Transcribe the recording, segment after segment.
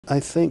I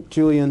think,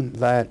 Julian,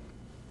 that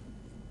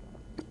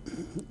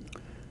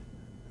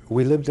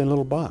we lived in a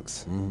little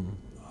box.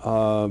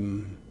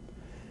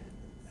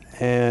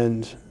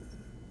 And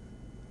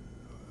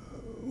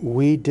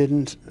we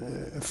didn't,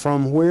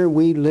 from where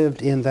we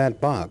lived in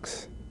that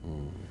box,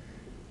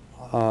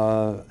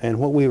 and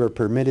what we were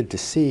permitted to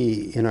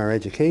see in our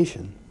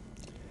education,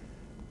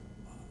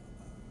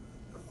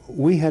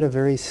 we had a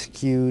very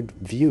skewed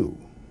view,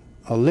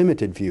 a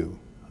limited view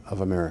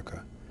of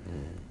America.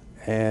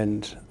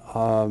 And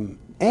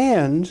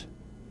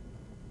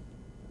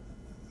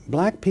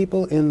black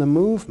people in the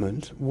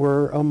movement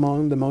were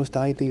among the most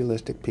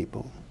idealistic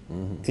people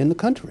in the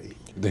country.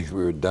 You think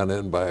we were done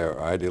in by our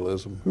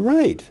idealism?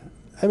 Right.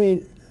 I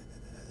mean,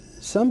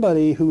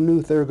 somebody who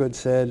knew Thurgood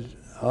said,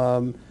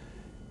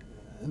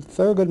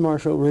 Thurgood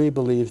Marshall really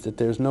believes that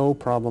there's no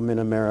problem in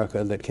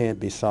America that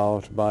can't be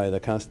solved by the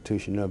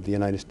Constitution of the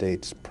United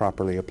States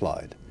properly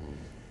applied.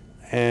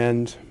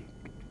 And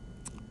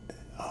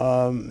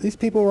these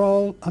people were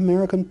all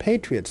American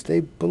patriots.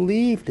 They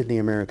believed in the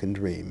American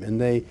dream, and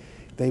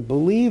they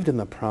believed in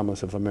the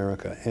promise of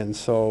America. And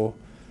so,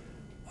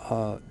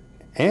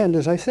 and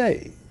as I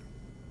say,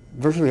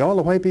 virtually all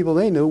the white people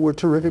they knew were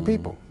terrific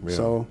people. Yeah.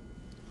 So,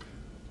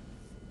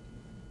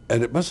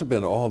 and it must have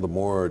been all the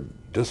more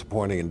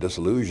disappointing and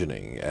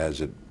disillusioning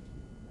as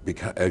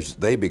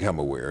they become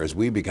aware, as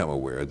we become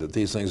aware, that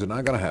these things are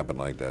not going to happen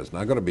like that. It's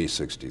not going to be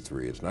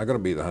 63. It's not going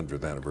to be the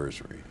 100th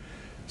anniversary.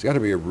 It's got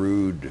to be a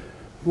rude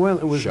well,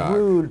 it was shock.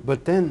 rude,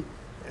 but then,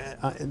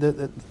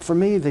 for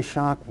me, the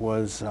shock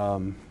was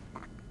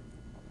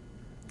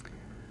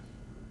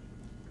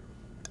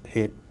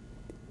it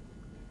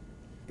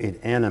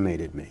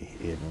animated me.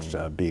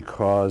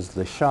 Because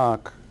the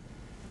shock,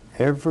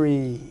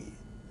 every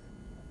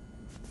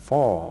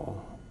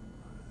fall,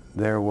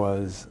 there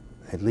was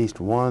at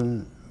least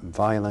one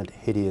violent,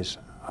 hideous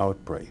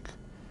outbreak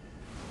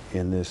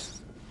in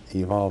this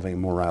evolving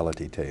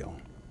morality tale.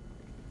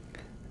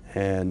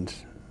 And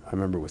I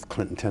remember with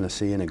Clinton,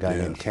 Tennessee, and a guy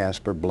named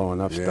Casper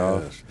blowing up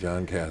stuff. Yes,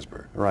 John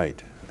Casper.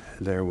 Right.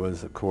 There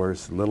was, of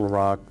course, Little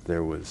Rock.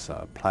 There was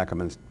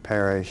Plaquemines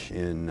Parish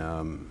in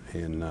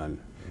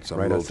Some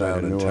right little outside town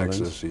of in New Orleans.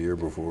 Texas a year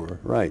before.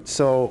 Right.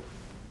 So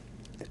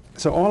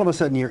all of a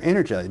sudden you're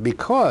energized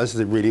because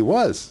it really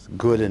was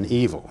good and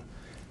evil.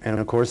 And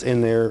of course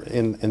in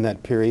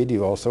that period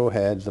you also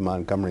had the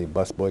Montgomery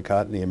bus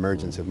boycott and the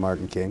emergence of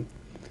Martin King.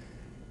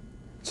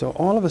 So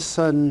all of a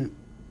sudden,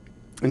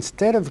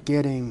 instead of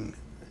getting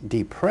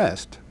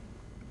depressed,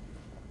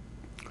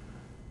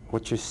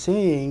 what you're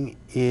seeing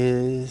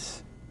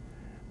is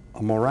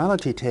a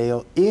morality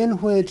tale in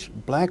which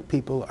black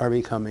people are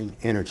becoming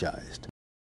energized.